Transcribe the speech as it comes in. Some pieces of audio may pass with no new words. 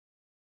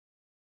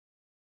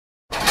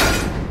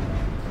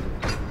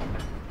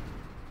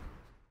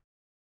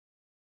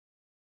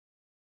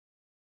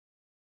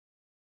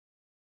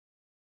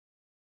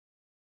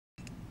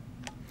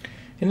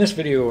In this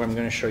video, I'm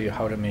going to show you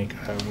how to make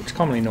what's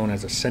commonly known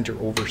as a center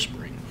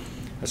overspring.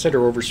 A center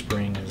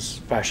overspring is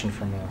fashioned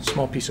from a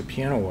small piece of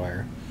piano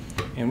wire,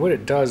 and what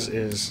it does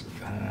is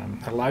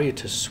allow you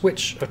to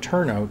switch a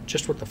turnout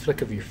just with the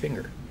flick of your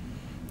finger.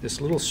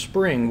 This little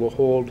spring will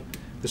hold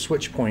the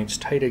switch points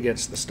tight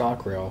against the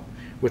stock rail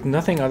with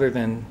nothing other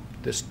than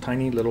this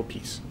tiny little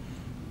piece.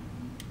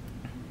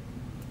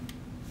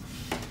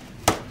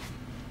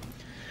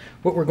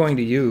 What we're going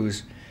to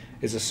use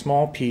is a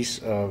small piece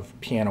of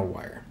piano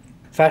wire.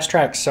 Fast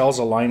Track sells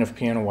a line of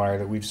piano wire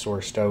that we've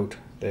sourced out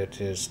that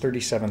is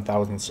 37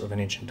 thousandths of an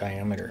inch in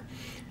diameter.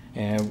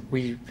 And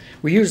we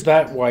use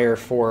that wire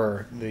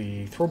for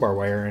the throw bar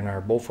wire in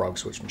our Bullfrog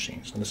switch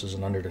machines. And this is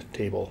an under the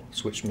table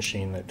switch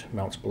machine that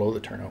mounts below the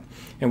turnout.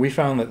 And we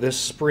found that this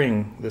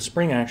spring, the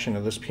spring action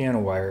of this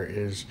piano wire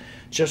is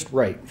just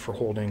right for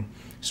holding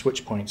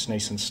switch points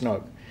nice and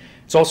snug.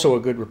 It's also a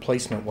good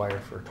replacement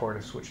wire for a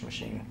tortoise switch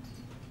machine.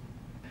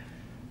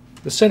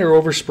 The center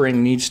overspring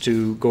needs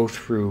to go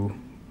through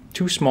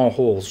two small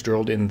holes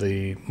drilled in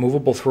the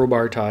movable throw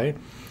bar tie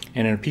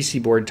and in a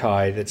PC board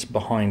tie that's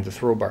behind the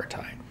throw bar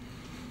tie.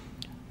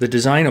 The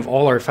design of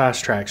all our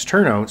Fast Tracks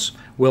turnouts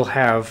will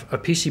have a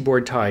PC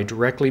board tie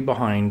directly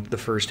behind the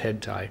first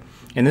head tie,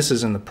 and this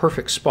is in the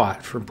perfect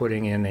spot for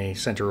putting in a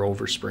center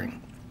overspring.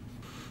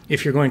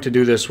 If you're going to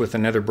do this with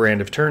another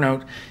brand of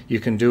turnout, you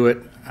can do it.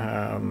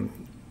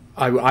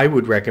 I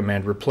would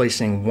recommend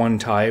replacing one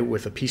tie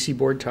with a PC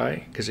board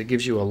tie because it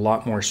gives you a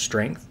lot more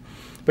strength.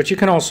 But you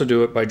can also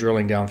do it by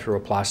drilling down through a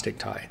plastic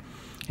tie.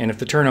 And if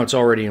the turnout's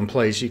already in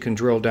place, you can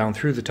drill down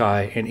through the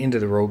tie and into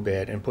the road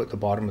bed and put the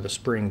bottom of the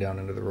spring down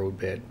into the road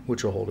bed,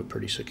 which will hold it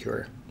pretty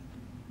secure.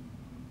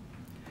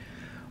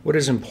 What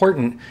is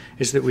important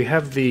is that we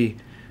have the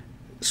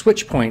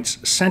switch points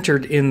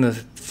centered in the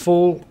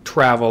full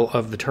travel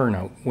of the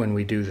turnout when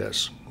we do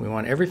this. We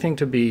want everything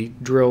to be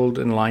drilled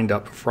and lined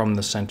up from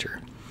the center.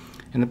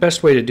 And the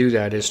best way to do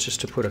that is just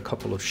to put a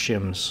couple of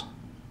shims.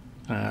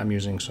 I'm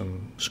using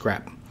some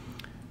scrap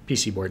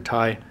PC board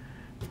tie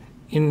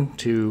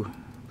into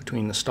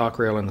between the stock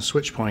rail and the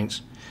switch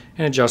points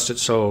and adjust it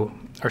so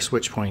our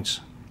switch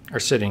points are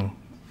sitting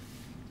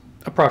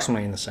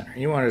approximately in the center.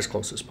 You want it as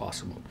close as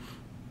possible.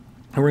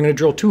 And we're going to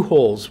drill two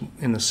holes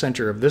in the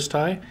center of this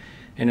tie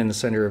and in the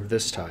center of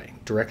this tie,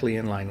 directly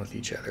in line with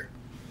each other.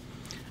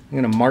 I'm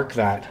going to mark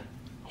that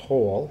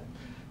hole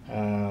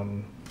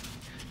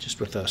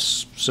just with a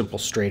simple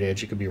straight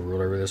edge. It could be a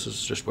ruler, but this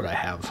is just what I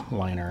have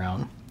lying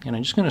around. And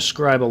I'm just going to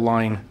scribe a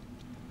line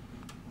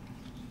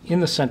in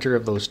the center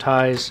of those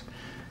ties,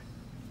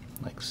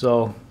 like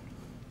so.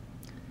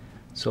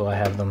 So I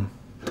have them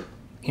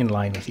in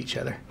line with each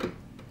other.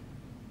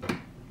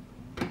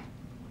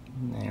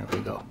 There we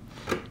go.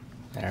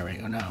 There we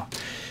go now.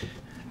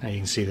 Now you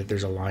can see that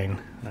there's a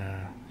line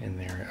in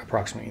there,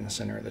 approximately in the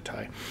center of the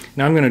tie.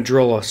 Now I'm going to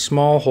drill a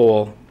small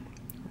hole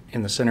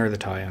in the center of the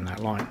tie on that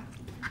line.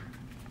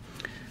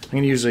 I'm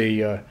going to use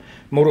a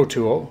moto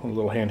tool, a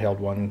little handheld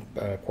one,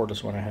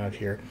 cordless one I have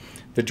here.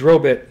 The drill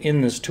bit in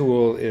this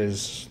tool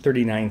is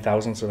 39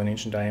 thousandths of an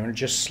inch in diameter,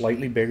 just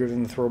slightly bigger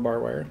than the throw bar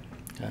wire.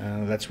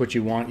 That's what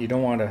you want. You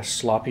don't want a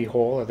sloppy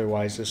hole,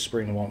 otherwise this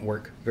spring won't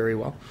work very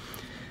well.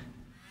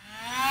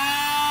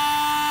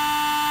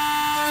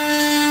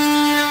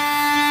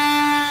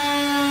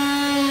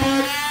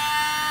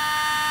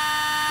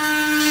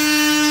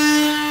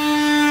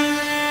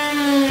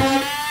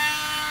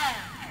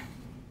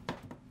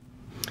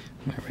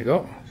 There we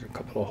go. There's a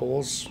couple of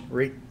holes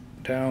right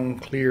down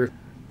clear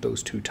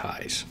those two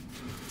ties.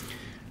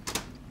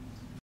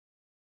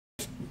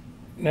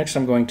 Next,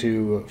 I'm going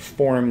to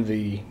form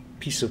the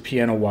piece of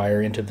piano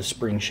wire into the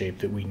spring shape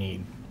that we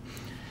need.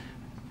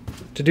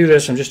 To do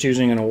this, I'm just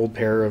using an old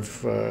pair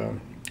of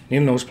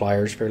needle nose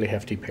pliers, fairly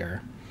hefty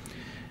pair.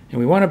 And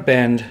we want to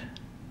bend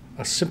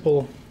a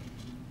simple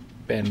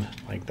bend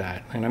like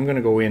that. And I'm going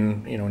to go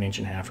in, an inch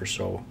and a half or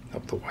so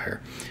up the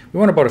wire. We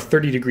want about a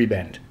 30-degree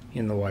bend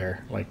in the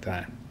wire like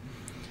that.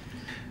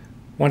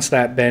 Once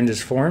that bend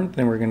is formed,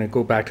 then we're going to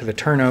go back to the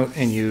turnout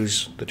and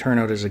use the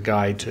turnout as a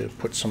guide to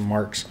put some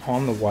marks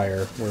on the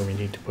wire where we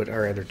need to put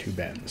our other two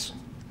bends.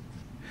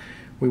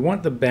 We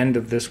want the bend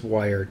of this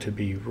wire to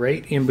be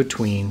right in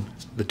between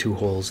the two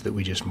holes that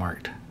we just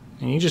marked.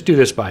 And you just do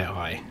this by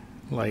eye,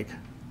 like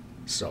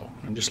so.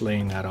 I'm just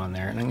laying that on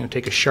there, and I'm going to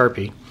take a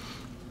Sharpie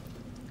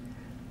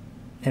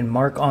and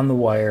mark on the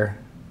wire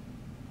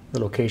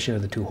the location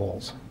of the two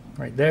holes.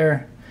 Right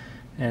there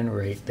and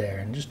right there.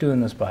 And just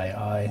doing this by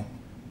eye.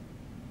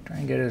 Try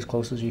and get it as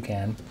close as you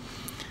can.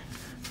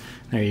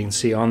 Now you can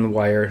see on the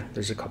wire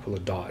there's a couple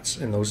of dots,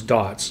 and those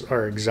dots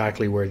are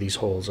exactly where these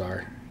holes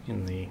are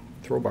in the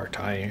throw bar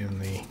tie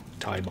and the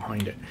tie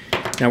behind it.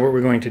 Now what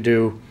we're going to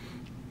do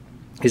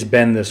is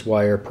bend this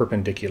wire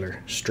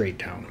perpendicular straight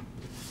down.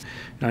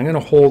 Now I'm going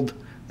to hold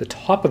the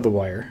top of the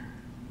wire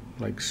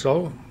like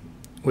so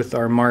with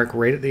our mark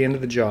right at the end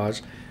of the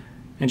jaws,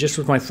 and just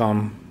with my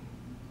thumb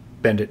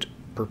bend it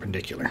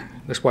perpendicular.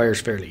 This wire is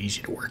fairly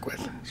easy to work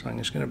with, so I'm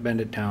just going to bend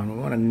it down. We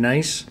want a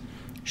nice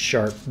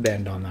sharp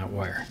bend on that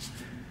wire.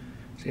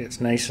 See,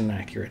 it's nice and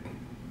accurate.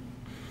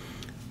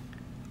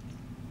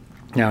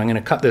 Now I'm going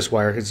to cut this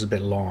wire because it's a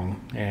bit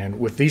long, and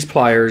with these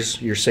pliers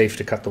you're safe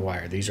to cut the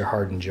wire. These are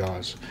hardened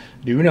jaws.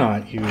 Do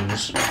not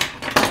use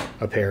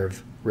a pair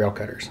of rail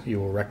cutters. You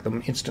will wreck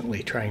them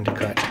instantly trying to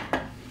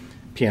cut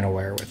piano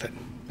wire with it.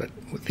 But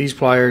with these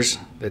pliers,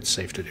 it's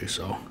safe to do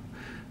so,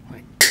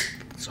 like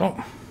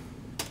so.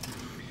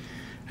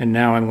 And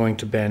now I'm going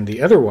to bend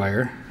the other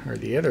wire, or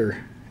the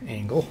other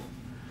angle,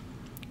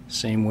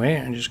 same way.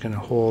 I'm just going to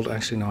hold,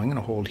 actually no, I'm going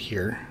to hold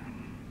here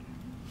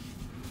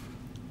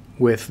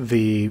with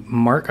the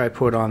mark I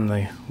put on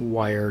the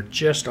wire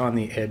just on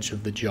the edge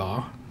of the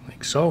jaw,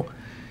 like so,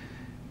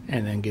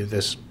 and then give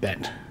this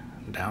bent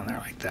down there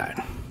like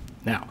that.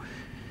 Now,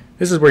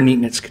 this is where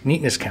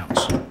neatness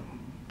counts.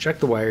 Check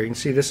the wire. You can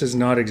see this is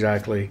not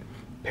exactly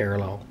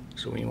parallel,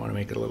 so when you want to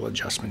make a little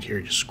adjustment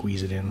here, just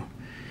squeeze it in.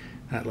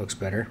 That looks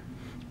better.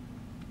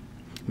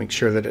 Make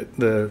sure that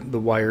the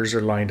wires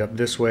are lined up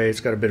this way. It's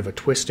got a bit of a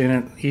twist in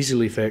it,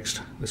 easily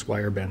fixed. This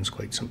wire bends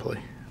quite simply,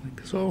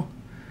 like so.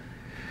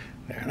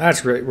 There,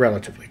 that's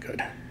relatively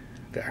good.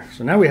 There.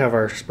 So now we have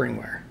our spring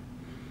wire.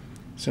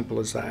 Simple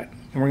as that.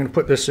 And we're going to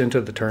put this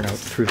into the turnout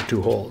through the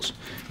 2 holes.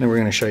 And then we're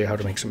going to show you how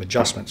to make some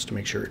adjustments to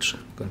make sure it's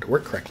going to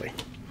work correctly.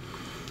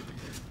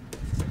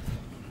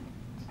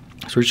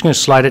 So we're just going to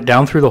slide it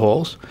down through the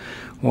holes.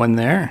 One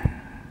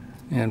there,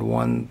 and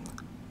one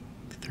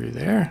through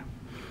there,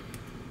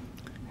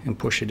 and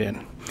push it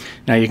in.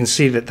 Now you can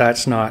see that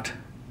that's not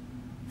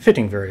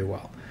fitting very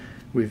well.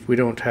 We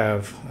don't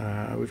have,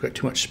 we've got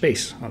too much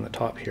space on the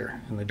top here,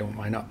 and they don't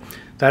line up.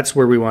 That's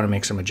where we want to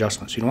make some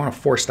adjustments. You don't want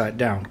to force that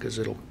down because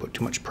it'll put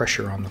too much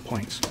pressure on the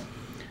points.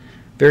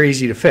 Very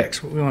easy to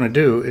fix. What we want to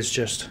do is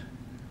just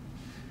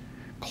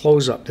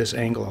close up this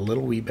angle a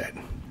little wee bit,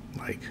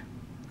 like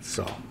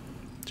so.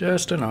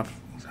 Just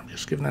enough. So I'm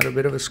just giving that a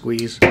bit of a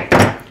squeeze,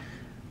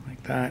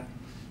 like that.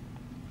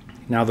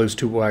 Now those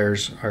 2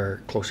 wires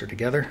are closer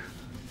together.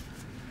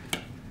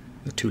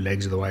 The 2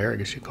 legs of the wire, I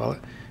guess you'd call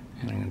it.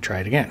 And I'm going to try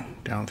it again,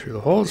 down through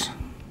the holes,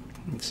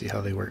 and see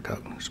how they work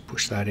out. Just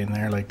push that in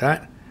there like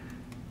that,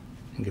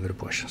 and give it a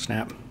push.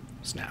 Snap,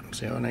 snap.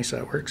 See how nice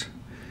that works?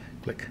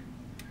 Click,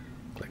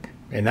 click.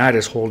 And that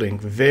is holding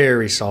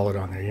very solid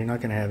on there. You're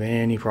not going to have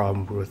any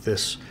problem with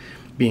this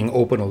being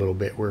open a little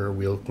bit where a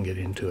wheel can get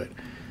into it.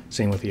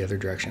 Same with the other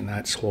direction.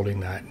 That's holding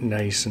that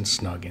nice and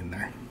snug in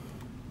there.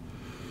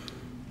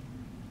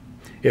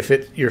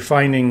 If you're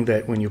finding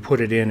that when you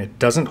put it in, it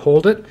doesn't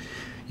hold it,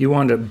 you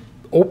want to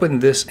open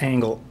this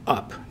angle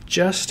up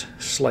just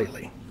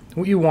slightly.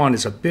 What you want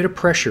is a bit of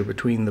pressure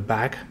between the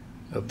back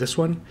of this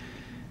one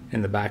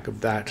and the back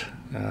of that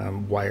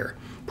wire,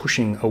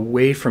 pushing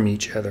away from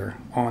each other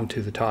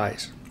onto the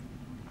ties.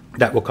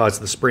 That will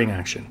cause the spring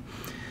action.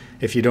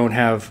 If you don't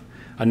have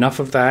enough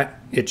of that,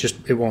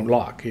 it won't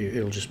lock.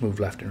 It'll just move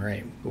left and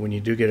right. But when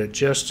you do get it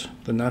just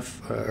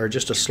enough, or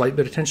just a slight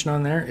bit of tension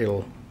on there,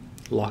 it'll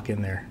lock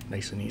in there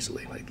nice and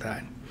easily like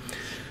that.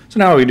 So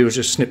now all we do is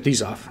just snip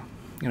these off.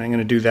 And I'm going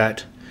to do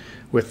that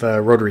with a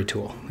rotary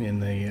tool in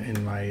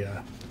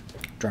my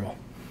Dremel.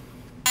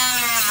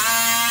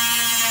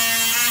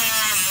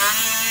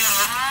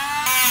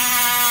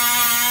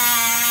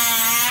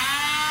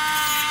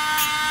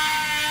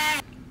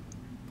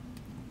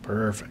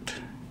 Perfect.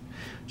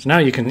 So now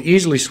you can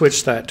easily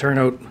switch that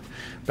turnout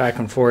back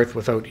and forth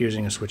without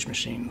using a switch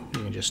machine.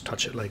 You can just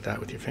touch it like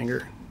that with your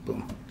finger.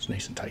 Boom, it's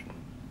nice and tight.